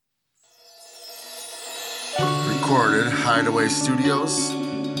Recorded Hideaway Studios,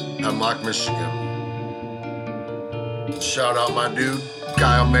 Hemlock, Michigan. Shout out my dude,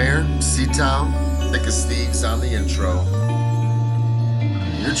 Kyle Mayer, C-Town, Thick as Thieves on the intro.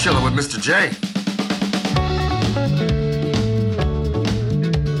 You're chilling with Mr. J.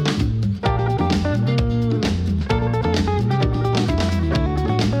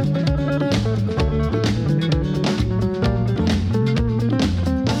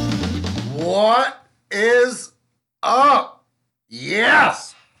 What is up?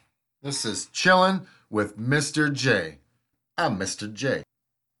 Yes! This is Chillin' with Mr. J. I'm Mr. J.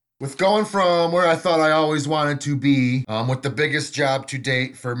 With going from where I thought I always wanted to be, with the biggest job to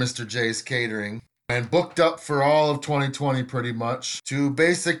date for Mr. J's Catering, and booked up for all of 2020 pretty much, to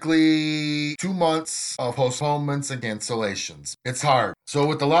basically 2 months of postponements and cancellations. It's hard. So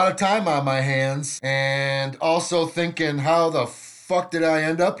with a lot of time on my hands, and also thinking how the fuck did I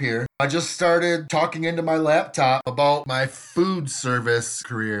end up here? I just started talking into my laptop about my food service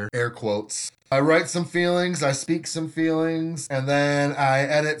career, air quotes. I write some feelings, I speak some feelings, and then I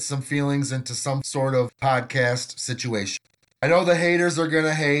edit some feelings into some sort of podcast situation. I know the haters are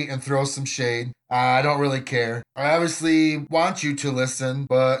gonna hate and throw some shade. I don't really care. I obviously want you to listen,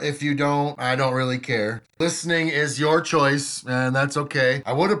 but if you don't, I don't really care. Listening is your choice, and that's okay.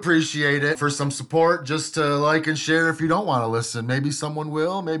 I would appreciate it for some support, just to like and share if you don't want to listen. Maybe someone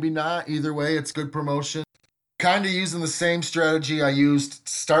will, maybe not. Either way, it's good promotion. Kind of using the same strategy I used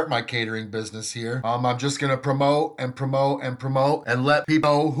to start my catering business here. I'm just going to promote and let people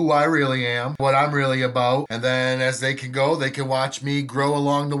know who I really am, what I'm really about. And then as they can go, they can watch me grow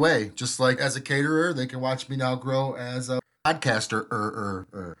along the way. Just like as a caterer, they can watch me now grow as a podcaster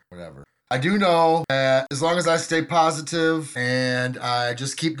or whatever. I do know that as long as I stay positive and I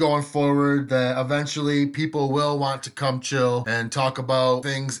just keep going forward, that eventually people will want to come chill and talk about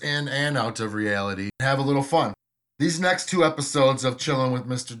things in and out of reality. Have a little fun. These next 2 episodes of Chillin' with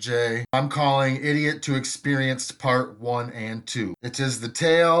Mr. J, I'm calling Idiot to Experienced Part 1 and 2. It is the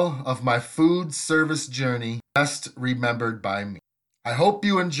tale of my food service journey, best remembered by me. I hope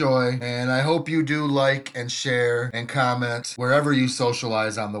you enjoy, and I hope you do like and share and comment wherever you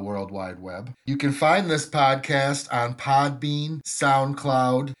socialize on the World Wide Web. You can find this podcast on Podbean,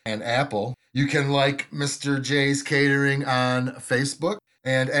 SoundCloud, and Apple. You can like Mr. J's Catering on Facebook.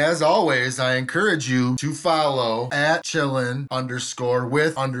 And as always, I encourage you to follow at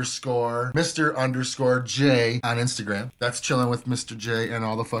chillin_with_Mr_J on Instagram. That's Chillin' with Mr. J and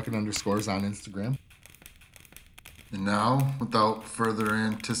all the fucking underscores on Instagram. And now, without further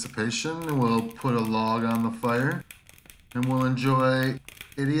anticipation, we'll put a log on the fire and we'll enjoy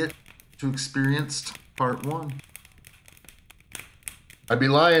Idiot to Experienced Part 1. I'd be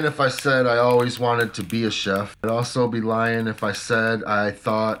lying if I said I always wanted to be a chef. I'd also be lying if I said I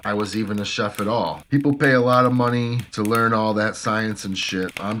thought I was even a chef at all. People pay a lot of money to learn all that science and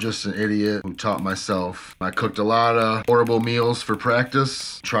shit. I'm just an idiot who taught myself. I cooked a lot of horrible meals for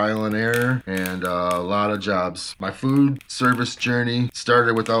practice, trial and error, and a lot of jobs. My food service journey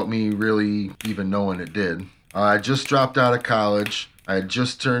started without me really even knowing it did. I just dropped out of college. I had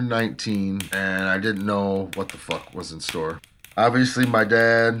just turned 19, and I didn't know what the fuck was in store. Obviously, my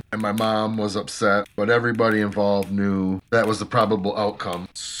dad and my mom was upset, but everybody involved knew that was the probable outcome.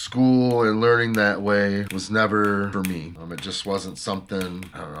 School and learning that way was never for me. It just wasn't something,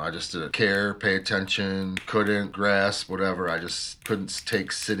 I don't know, I just didn't care, pay attention, couldn't grasp, whatever. I just couldn't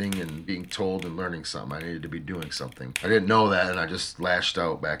take sitting and being told and learning something. I needed to be doing something. I didn't know that, and I just lashed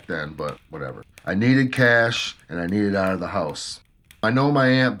out back then, but whatever. I needed cash, and I needed out of the house. I know my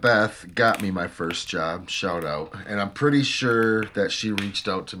Aunt Beth got me my first job, shout out, and I'm pretty sure that she reached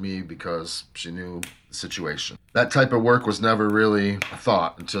out to me because she knew the situation. That type of work was never really a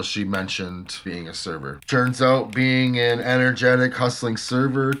thought until she mentioned being a server. Turns out being an energetic, hustling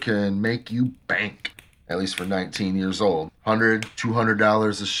server can make you bank. At least for 19 years old. $100, $200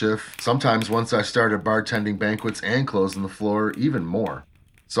 a shift. Sometimes once I started bartending banquets and closing the floor, even more.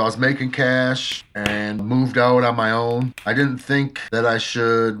 So I was making cash and moved out on my own. I didn't think that I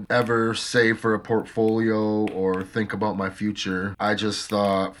should ever save for a portfolio or think about my future. I just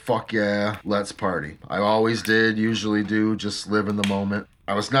thought, fuck yeah, let's party. I always did, usually do, just live in the moment.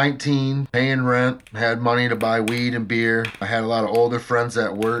 I was 19, paying rent, had money to buy weed and beer. I had a lot of older friends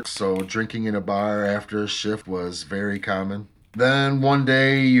at work, so drinking in a bar after a shift was very common. Then one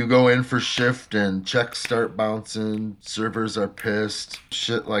day you go in for shift and checks start bouncing, servers are pissed,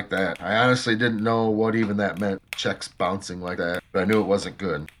 shit like that. I honestly didn't know what even that meant, checks bouncing like that, but I knew it wasn't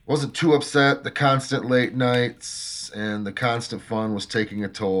good. Wasn't too upset. The constant late nights and the constant fun was taking a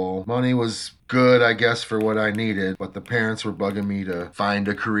toll. Money was good, I guess, for what I needed, but the parents were bugging me to find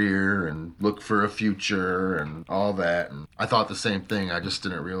a career and look for a future and all that. And I thought the same thing. I just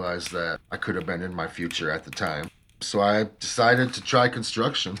didn't realize that I could have been in my future at the time. So I decided to try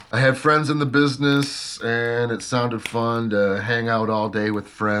construction. I had friends in the business and it sounded fun to hang out all day with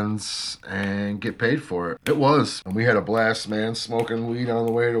friends and get paid for it. It was. And we had a blast, man, smoking weed on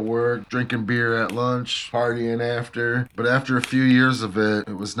the way to work, drinking beer at lunch, partying after. But after a few years of it,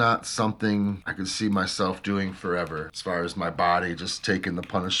 it was not something I could see myself doing forever, as far as my body just taking the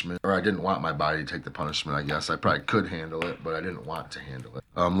punishment. Or I didn't want my body to take the punishment, I guess. I probably could handle it, but I didn't want to handle it.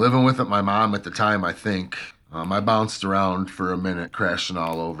 Living with my mom at the time, I think, I bounced around for a minute, crashing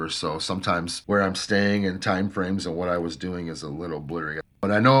all over, so sometimes where I'm staying and time frames and what I was doing is a little blurry.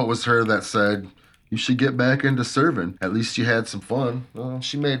 But I know it was her that said, you should get back into serving. At least you had some fun. Well,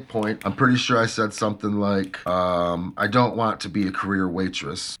 she made point. I'm pretty sure I said something like, I don't want to be a career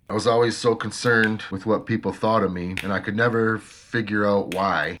waitress. I was always so concerned with what people thought of me, and I could never figure out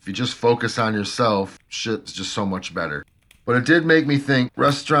why. If you just focus on yourself, shit's just so much better. But it did make me think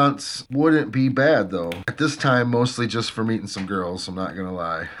restaurants wouldn't be bad, though. At this time, mostly just for meeting some girls, I'm not gonna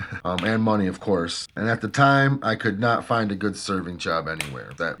lie. And money, of course. And at the time, I could not find a good serving job anywhere.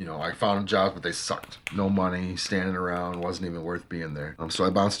 I found jobs, but they sucked. No money, standing around, wasn't even worth being there. So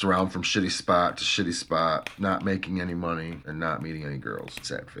I bounced around from shitty spot to shitty spot, not making any money and not meeting any girls.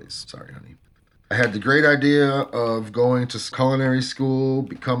 Sad face. Sorry, honey. I had the great idea of going to culinary school,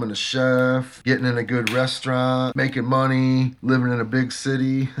 becoming a chef, getting in a good restaurant, making money, living in a big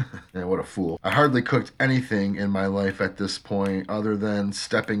city. And what a fool. I hardly cooked anything in my life at this point other than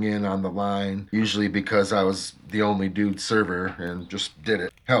stepping in on the line, usually because I was the only dude server and just did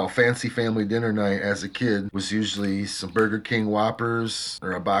it. Hell, fancy family dinner night as a kid was usually some Burger King Whoppers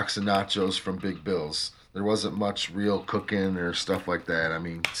or a box of nachos from Big Bill's. There wasn't much real cooking or stuff like that. I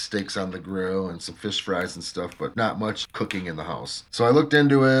mean, steaks on the grill and some fish fries and stuff, but not much cooking in the house. So I looked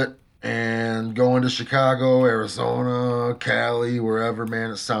into it, and going to Chicago, Arizona, Cali, wherever,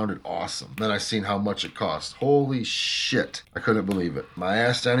 man, it sounded awesome. Then I seen how much it cost. Holy shit. I couldn't believe it. I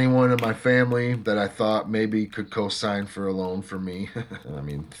asked anyone in my family that I thought maybe could co-sign for a loan for me. I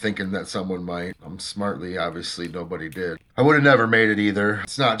mean, thinking that someone might. Smartly, obviously, nobody did. I would have never made it either.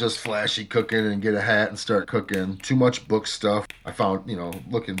 It's not just flashy cooking and get a hat and start cooking. Too much book stuff. I found,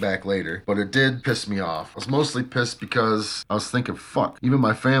 looking back later. But it did piss me off. I was mostly pissed because I was thinking, fuck, even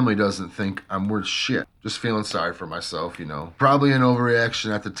my family doesn't think I'm worth shit. Just feeling sorry for myself, Probably an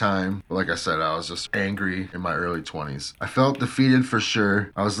overreaction at the time. But like I said, I was just angry in my early 20s. I felt defeated for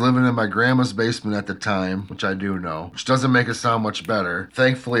sure. I was living in my grandma's basement at the time, which I do know, which doesn't make it sound much better.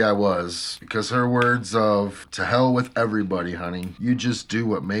 Thankfully I was, because her words of, to hell with everybody, honey. You just do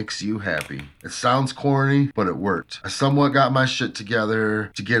what makes you happy. It sounds corny, but it worked. I somewhat got my shit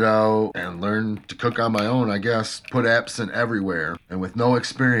together to get out and learn to cook on my own, I guess. Put absent everywhere. And with no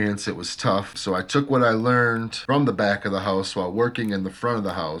experience, it was tough. So I took what I learned from the back of the house while working in the front of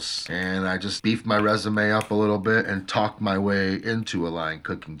the house, and I just beefed my resume up a little bit and talked my way into a line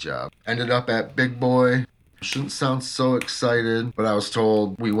cooking job. Ended up at Big Boy. Shouldn't sound so excited, but I was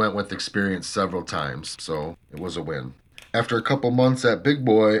told we went with experience several times, so it was a win. After a couple months at Big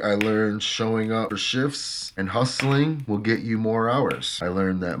Boy, I learned showing up for shifts and hustling will get you more hours. I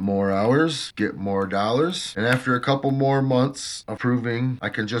learned that more hours get more dollars. And after a couple more months of proving I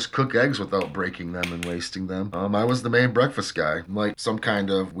can just cook eggs without breaking them and wasting them, I was the main breakfast guy. Like some kind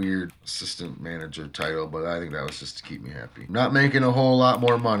of weird assistant manager title, but I think that was just to keep me happy. Not making a whole lot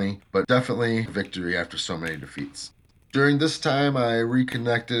more money, but definitely victory after so many defeats. During this time, I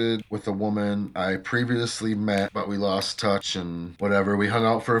reconnected with a woman I previously met, but we lost touch and whatever. We hung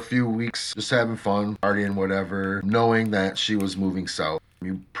out for a few weeks, just having fun, partying, whatever, knowing that she was moving south.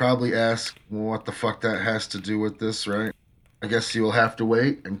 You probably ask what the fuck that has to do with this, right? I guess you'll have to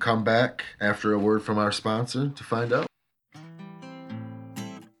wait and come back after a word from our sponsor to find out.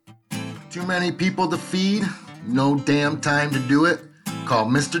 Too many people to feed? No damn time to do it? Call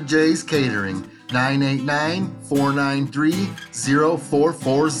Mr. J's Catering.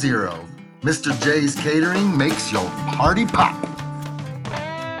 989-493-0440. Mr. J's Catering makes your party pop.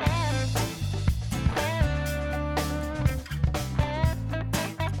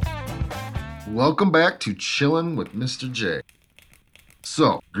 Welcome back to Chillin' with Mr. J.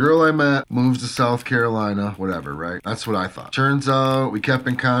 So, girl I met moves to South Carolina, whatever, right? That's what I thought. Turns out we kept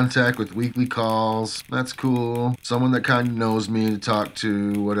in contact with weekly calls. That's cool. Someone that kind of knows me to talk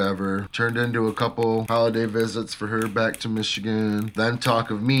to, whatever. Turned into a couple holiday visits for her back to Michigan. Then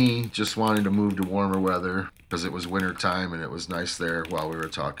talk of me just wanting to move to warmer weather because it was winter time and it was nice there while we were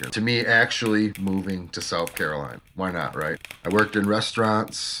talking. To me, actually moving to South Carolina. Why not, right? I worked in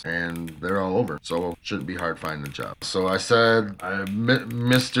restaurants and they're all over, so it shouldn't be hard finding a job. So I said,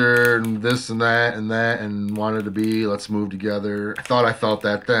 Mr. this and that and wanted to be, let's move together. I thought I felt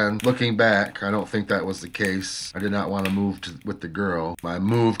that then. Looking back, I don't think that was the case. I did not want to move with the girl. I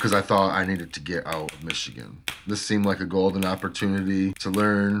moved because I thought I needed to get out of Michigan. This seemed like a golden opportunity to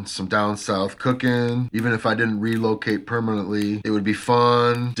learn some down south cooking. Even if I didn't relocate permanently, it would be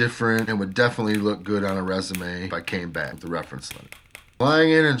fun, different, and would definitely look good on a resume if I came back with the reference letter.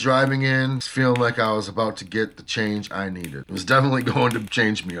 Flying in and driving in, feeling like I was about to get the change I needed. It was definitely going to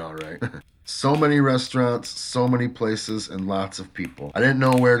change me, all right. So many restaurants, so many places, and lots of people. I didn't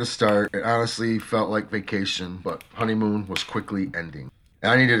know where to start. It honestly felt like vacation, but honeymoon was quickly ending.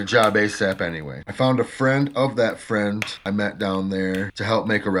 I needed a job ASAP anyway. I found a friend of that friend I met down there to help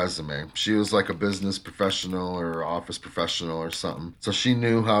make a resume. She was like a business professional or office professional or something. So she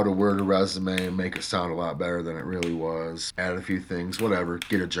knew how to word a resume and make it sound a lot better than it really was. Add a few things, whatever,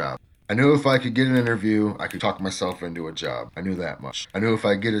 get a job. I knew if I could get an interview, I could talk myself into a job. I knew that much. I knew if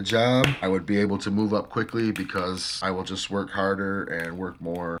I get a job, I would be able to move up quickly because I will just work harder and work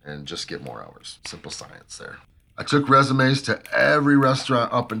more and just get more hours. Simple science there. I took resumes to every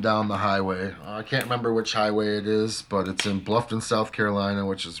restaurant up and down the highway. I can't remember which highway it is, but it's in Bluffton, South Carolina,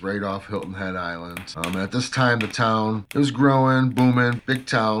 which is right off Hilton Head Island. And at this time, the town, it was growing, booming, big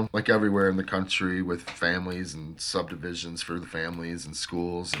town, like everywhere in the country, with families and subdivisions for the families and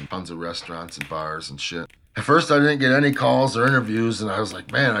schools and tons of restaurants and bars and shit. At first, I didn't get any calls or interviews, and I was like,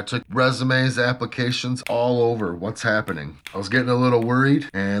 man, I took resumes, applications all over. What's happening? I was getting a little worried,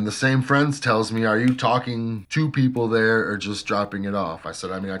 and the same friends tells me, are you talking to people there or just dropping it off? I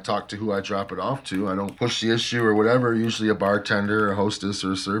said, I talk to who I drop it off to. I don't push the issue or whatever, usually a bartender, a hostess,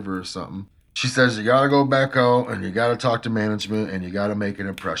 or a server or something. She says, you gotta go back out and you gotta talk to management and you gotta make an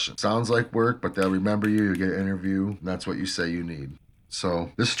impression. Sounds like work, but they'll remember you, you get an interview, and that's what you say you need.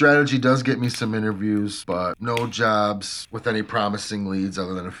 So this strategy does get me some interviews, but no jobs with any promising leads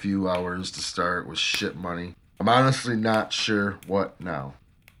other than a few hours to start with shit money. I'm honestly not sure what now.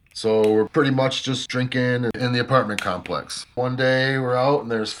 So we're pretty much just drinking in the apartment complex. One day we're out and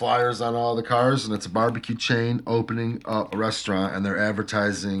there's flyers on all the cars and it's a barbecue chain opening up a restaurant and they're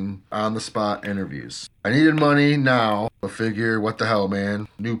advertising on the spot interviews. I needed money now. I figure, what the hell, man?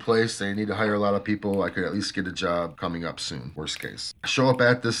 New place, they need to hire a lot of people. I could at least get a job coming up soon, worst case. I show up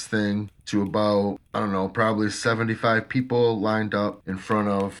at this thing to about, probably 75 people lined up in front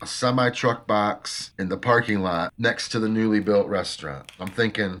of a semi-truck box in the parking lot next to the newly built restaurant. I'm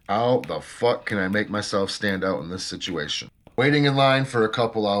thinking, how the fuck can I make myself stand out in this situation? Waiting in line for a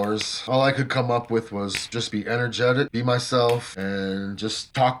couple hours, all I could come up with was just be energetic, be myself, and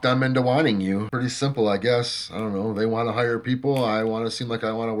just talk them into wanting you. Pretty simple, I guess. I don't know. They want to hire people. I want to seem like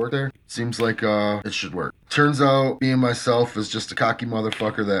I want to work there. Seems like it should work. Turns out being myself is just a cocky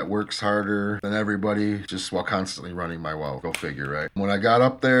motherfucker that works harder than everybody just while constantly running my well. Go figure, right? When I got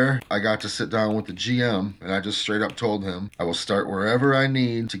up there, I got to sit down with the GM and I just straight up told him, I will start wherever I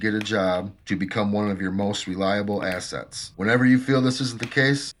need to get a job to become one of your most reliable assets. Whenever you feel this isn't the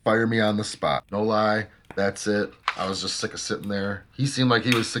case, fire me on the spot. No lie, that's it. I was just sick of sitting there. He seemed like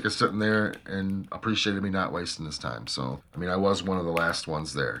he was sick of sitting there and appreciated me not wasting his time. So, I was one of the last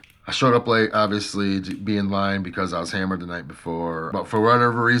ones there. I showed up late, obviously, to be in line because I was hammered the night before. But for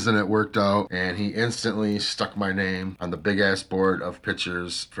whatever reason, it worked out. And he instantly stuck my name on the big-ass board of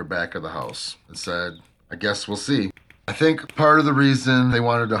pictures for back of the house and said, I guess we'll see. I think part of the reason they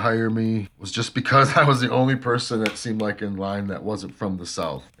wanted to hire me was just because I was the only person that seemed like in line that wasn't from the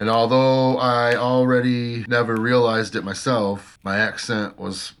South. And although I already never realized it myself, my accent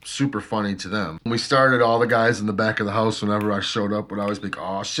was super funny to them. When we started, all the guys in the back of the house, whenever I showed up, would always be like,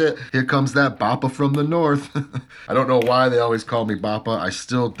 oh shit, here comes that Bappa from the North. I don't know why they always call me Bappa. I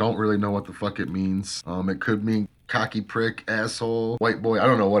still don't really know what the fuck it means. It could mean cocky prick, asshole, white boy. I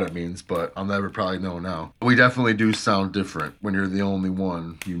don't know what it means, but I'll never probably know now. We definitely do sound different when you're the only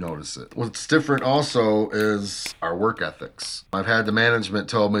one you notice it. What's different also is our work ethics. I've had the management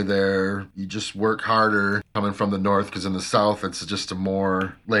tell me there, you just work harder coming from the North because in the South, it's just a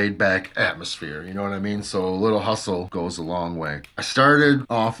more laid back atmosphere. You know what I mean? So a little hustle goes a long way. I started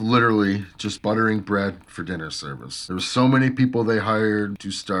off literally just buttering bread for dinner service. There were so many people they hired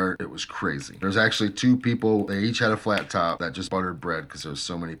to start. It was crazy. There's actually two people. They each had a flat top that just buttered bread because there was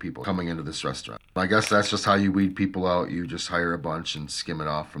so many people coming into this restaurant. I guess that's just how you weed people out. You just hire a bunch and skim it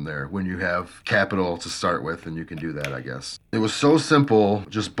off from there when you have capital to start with, and you can do that, I guess. It was so simple,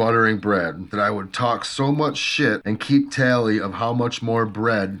 just buttering bread, that I would talk so much shit and keep tally of how much more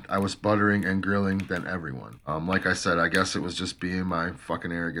bread I was buttering and grilling than everyone. Like I said, I guess it was just being my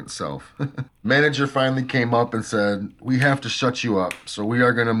fucking arrogant self. Manager finally came up and said, "We have to shut you up, so we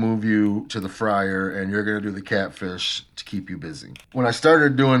are going to move you to the fryer and you're going to do the catfish to keep you busy." When I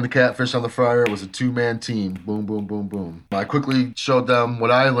started doing the catfish on the fryer, it was a two-man team. Boom, boom, boom, boom. I quickly showed them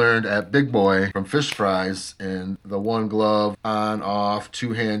what I learned at Big Boy from fish fries in the one glove, on, off,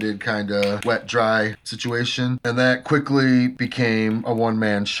 two-handed kind of wet, dry situation. And that quickly became a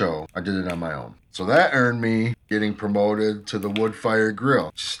one-man show. I did it on my own. So that earned me getting promoted to the wood fire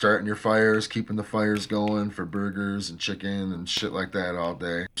grill. Starting your fires, keeping the fires going for burgers and chicken and shit like that all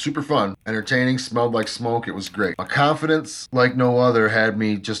day. Super fun, entertaining, smelled like smoke. It was great. My confidence like no other had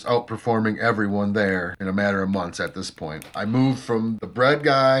me just outperforming everyone there in a matter of months at this point. I moved from the bread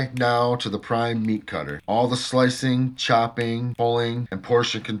guy now to the prime meat cutter. All the slicing, chopping, pulling, and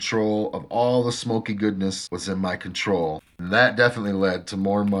portion control of all the smoky goodness was in my control. And that definitely led to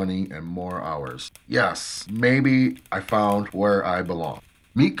more money and more hours. Yes, maybe I found where I belong.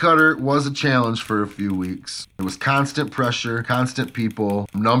 Meat cutter was a challenge for a few weeks. It was constant pressure, constant people,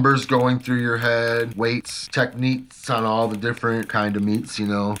 numbers going through your head, weights, techniques on all the different kind of meats,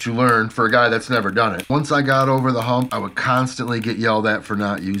 to learn for a guy that's never done it. Once I got over the hump, I would constantly get yelled at for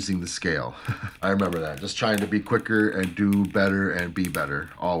not using the scale. I remember that. Just trying to be quicker and do better and be better.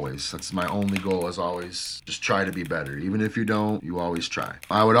 Always. That's my only goal, is always just try to be better. Even if you don't, you always try.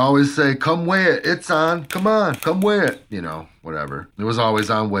 I would always say, "Come weigh it. It's on. Come on. Come weigh it." Whatever. It was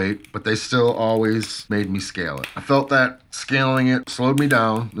always on weight, but they still always made me scale it. I felt that scaling it slowed me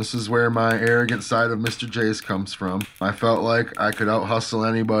down. This is where my arrogant side of Mr. J's comes from. I felt like I could out-hustle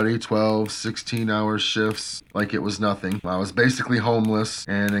anybody, 12, 16-hour shifts like it was nothing. I was basically homeless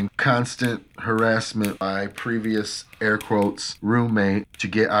and in constant harassment by previous, air quotes, roommate to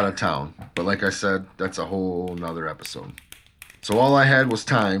get out of town. But like I said, that's a whole nother episode. So all I had was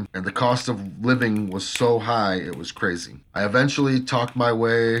time, and the cost of living was so high, it was crazy. I eventually talked my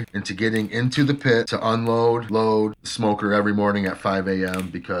way into getting into the pit to unload, load the smoker every morning at 5 a.m.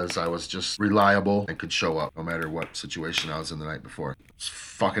 because I was just reliable and could show up no matter what situation I was in the night before. It's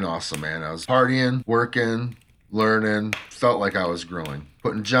fucking awesome, man. I was partying, working, learning, felt like I was growing.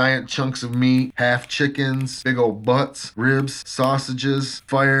 Putting giant chunks of meat, half chickens, big old butts, ribs, sausages,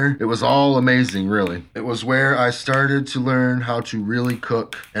 fire. It was all amazing, really. It was where I started to learn how to really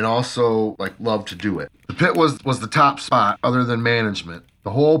cook and also love to do it. The pit was the top spot other than management.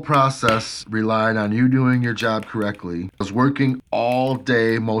 The whole process relied on you doing your job correctly. I was working all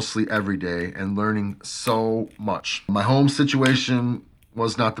day, mostly every day, and learning so much. My home situation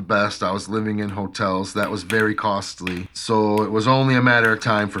was not the best. I was living in hotels. That was very costly. So it was only a matter of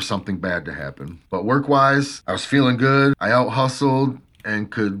time for something bad to happen. But work-wise, I was feeling good. I out-hustled and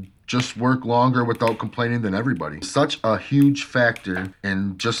could just work longer without complaining than everybody. Such a huge factor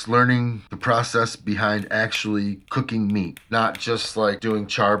in just learning the process behind actually cooking meat, not just doing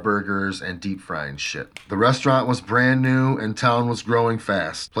char burgers and deep frying shit. The restaurant was brand new and town was growing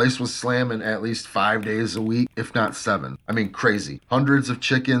fast. Place was slamming at least 5 days a week, if not 7. I mean, crazy. Hundreds of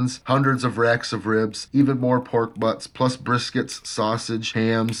chickens, hundreds of racks of ribs, even more pork butts, plus briskets, sausage,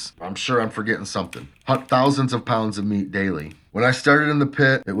 hams. I'm sure I'm forgetting something. Thousands of pounds of meat daily. When I started in the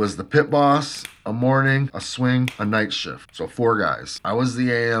pit, it was the pit boss, a morning, a swing, a night shift. So 4 guys. I was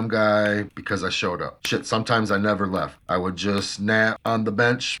the AM guy because I showed up. Shit, sometimes I never left. I would just nap on the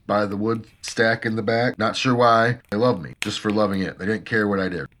bench by the wood stack in the back. Not sure why. They loved me just for loving it. They didn't care what I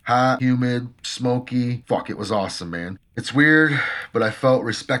did. Hot, humid, smoky. Fuck, it was awesome, man. It's weird, but I felt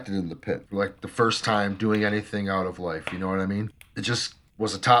respected in the pit for the first time doing anything out of life. You know what I mean? It just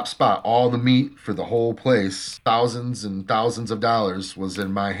was a top spot. All the meat for the whole place, thousands and thousands of dollars, was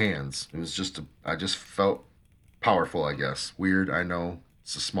in my hands. It was I just felt powerful, I guess. Weird, I know.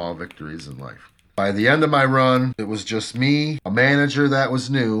 It's the small victories in life. By the end of my run, it was just me, a manager that was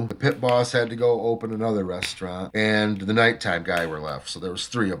new, the pit boss had to go open another restaurant, and the nighttime guy were left. So there was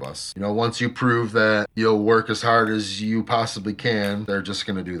 3 of us. Once you prove that you'll work as hard as you possibly can, they're just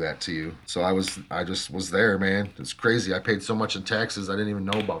going to do that to you. So I just was there, man. It's crazy. I paid so much in taxes, I didn't even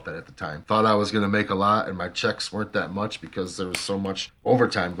know about that at the time. Thought I was going to make a lot, and my checks weren't that much because there was so much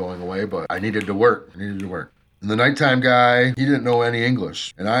overtime going away, but I needed to work. And the nighttime guy, he didn't know any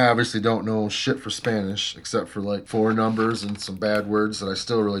English. And I obviously don't know shit for Spanish, except for 4 numbers and some bad words that I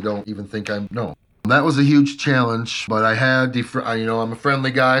still really don't even think I know. That was a huge challenge, but I had, I'm a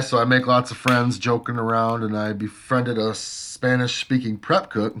friendly guy, so I make lots of friends joking around, and I befriended a Spanish-speaking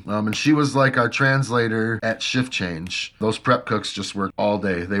prep cook, and she was like our translator at shift change. Those prep cooks just worked all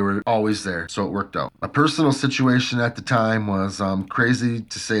day. They were always there, so it worked out. My personal situation at the time was crazy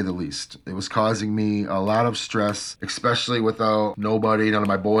to say the least. It was causing me a lot of stress, especially without nobody, none of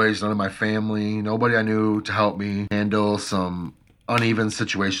my boys, none of my family, nobody I knew to help me handle some uneven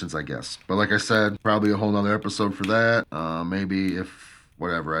situations, I guess. But like I said, probably a whole nother episode for that. Maybe if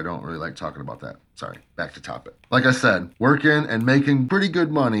whatever, I don't really like talking about that. Sorry, back to topic. Like I said, working and making pretty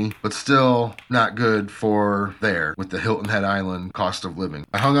good money, but still not good for there with the Hilton Head Island cost of living.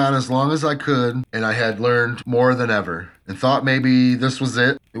 I hung on as long as I could, and I had learned more than ever and thought maybe this was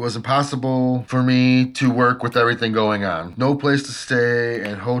it. It was impossible for me to work with everything going on. No place to stay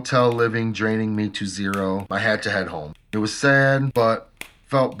and hotel living draining me to zero. I had to head home. It was sad, but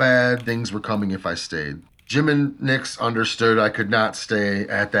felt bad things were coming if I stayed. Jim and Nick's understood I could not stay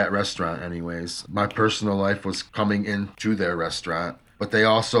at that restaurant anyways. My personal life was coming into their restaurant, but they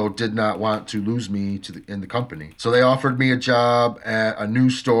also did not want to lose me in the company. So they offered me a job at a new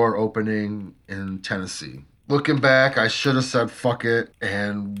store opening in Tennessee. Looking back, I should have said fuck it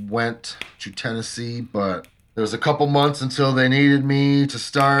and went to Tennessee, but there was a couple months until they needed me to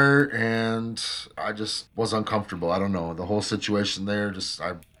start, and I just was uncomfortable. I don't know. The whole situation there,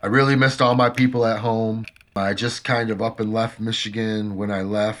 I really missed all my people at home. I just kind of up and left Michigan when I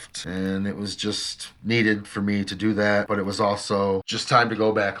left, and it was just needed for me to do that, but it was also just time to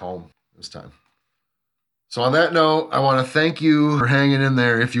go back home this time. So on that note, I want to thank you for hanging in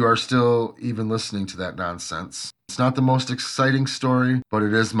there if you are still even listening to that nonsense. It's not the most exciting story, but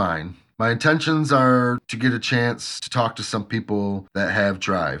it is mine. My intentions are to get a chance to talk to some people that have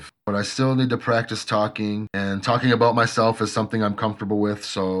drive, but I still need to practice talking, and talking about myself is something I'm comfortable with,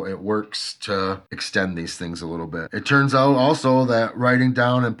 so it works to extend these things a little bit. It turns out also that writing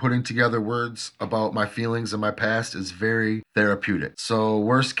down and putting together words about my feelings and my past is very therapeutic. So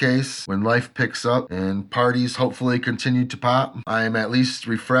worst case, when life picks up and parties hopefully continue to pop, I am at least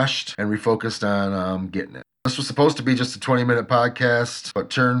refreshed and refocused on getting it. This was supposed to be just a 20-minute podcast, but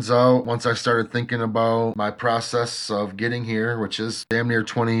turns out once I started thinking about my process of getting here, which is damn near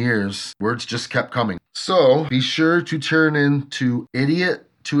 20 years, words just kept coming. So be sure to turn into Idiot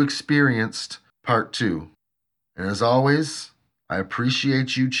to Experienced Part 2. And as always, I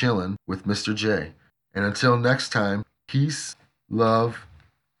appreciate you chilling with Mr. J. And until next time, peace, love,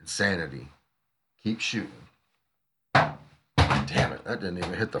 and sanity. Keep shooting. Damn it, that didn't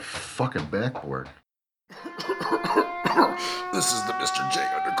even hit the fucking backboard. This is the Mr. J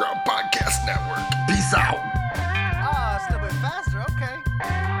Underground Podcast Network. Peace out. It's a little bit faster, okay.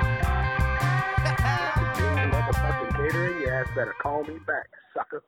 Motherfucking catering, your ass better call me back, sucker.